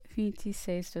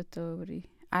26 de octubre,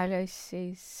 a las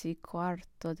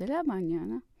 6:15 de la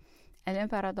mañana, el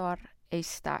emperador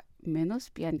está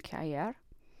menos bien que ayer.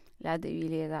 La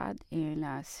debilidad en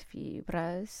las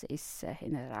fibras es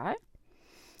general.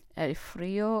 El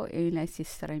frío en las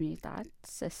extremidades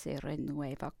se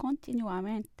renueva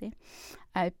continuamente,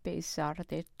 a pesar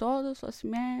de todos los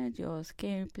medios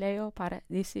que empleo para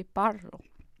disiparlo.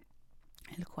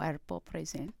 El cuerpo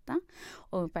presenta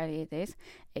una palidez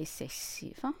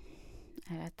excesiva.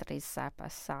 El 3 ha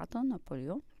pasado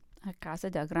Napoleón a casa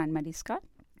del gran mariscal,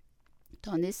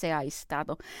 donde se ha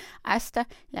estado hasta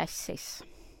las 6.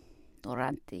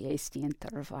 Durante este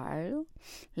intervalo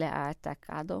le ha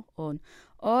atacado una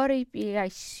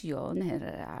horripilación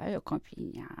general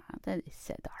acompañada de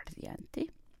sed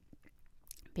ardiente.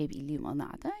 Bebí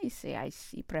limonada y se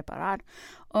así preparar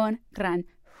un gran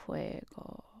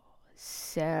fuego,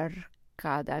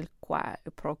 cerca del cual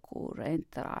procura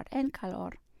entrar en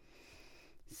calor.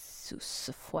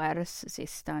 Sus fuerzas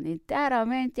están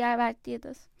enteramente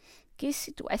abatidas. ¿Qué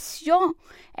situación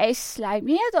es la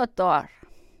mía, doctor?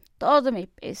 Todo me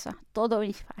pesa, todo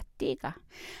me fatiga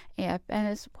y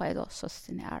apenas puedo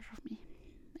sostenerme.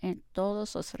 En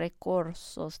todos los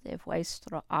recursos de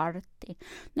vuestro arte,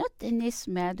 ¿no tenéis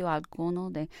medio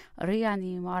alguno de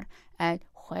reanimar el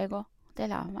juego de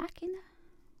la máquina?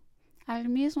 Al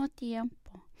mismo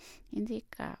tiempo,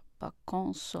 indicaba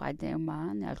con su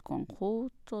ademán el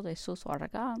conjunto de sus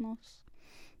órganos.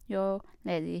 Yo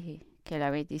le dije que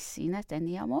la medicina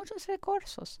tenía muchos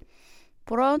recursos,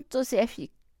 prontos y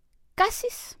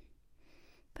eficaces.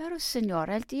 Pero,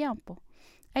 señor, el tiempo,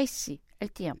 sí,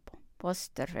 el tiempo,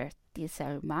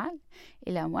 posterdiza el mal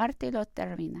y la muerte lo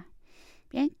termina.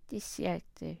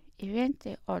 27 y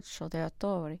 28 de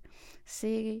octubre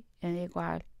sigue en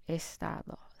igual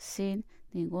estado, sin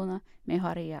ninguna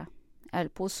mejoría.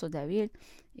 El pulso débil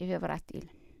y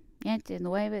vibrátil.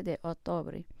 29 de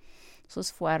octubre,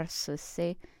 sus fuerzas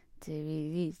se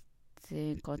debilitan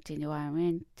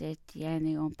continuamente,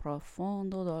 tiene un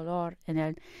profundo dolor en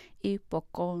el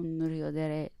hipocondrio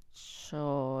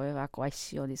derecho,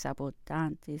 evacuaciones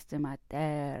abundantes de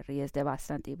materias de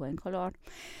bastante buen color,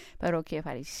 pero que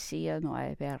parecía no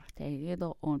haber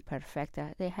tenido una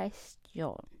perfecta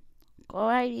digestión.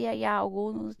 Había ya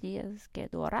algunos días que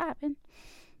duraban,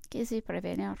 que se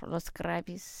prevenir los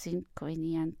graves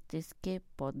inconvenientes que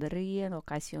podrían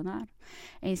ocasionar,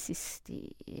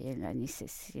 insistí en la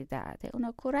necesidad de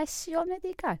una curación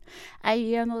medical,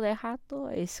 habiendo dejado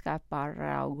escapar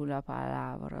alguna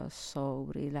palabra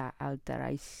sobre la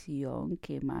alteración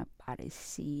que me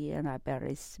parecían haber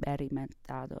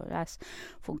experimentado las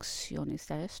funciones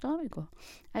del estómago,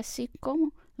 así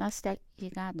como las del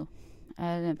hígado.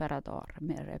 El emperador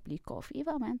me replicó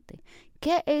vivamente: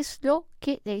 ¿qué es lo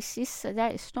que decís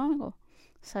del estómago?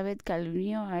 ¿Sabed que el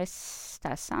mío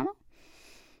está sano?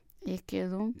 Y que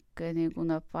nunca en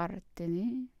ninguna parte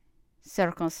ni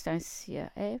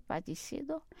circunstancia he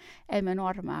padecido el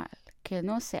menor mal, que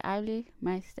no se hable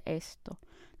más de esto.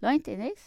 ¿Lo entendéis?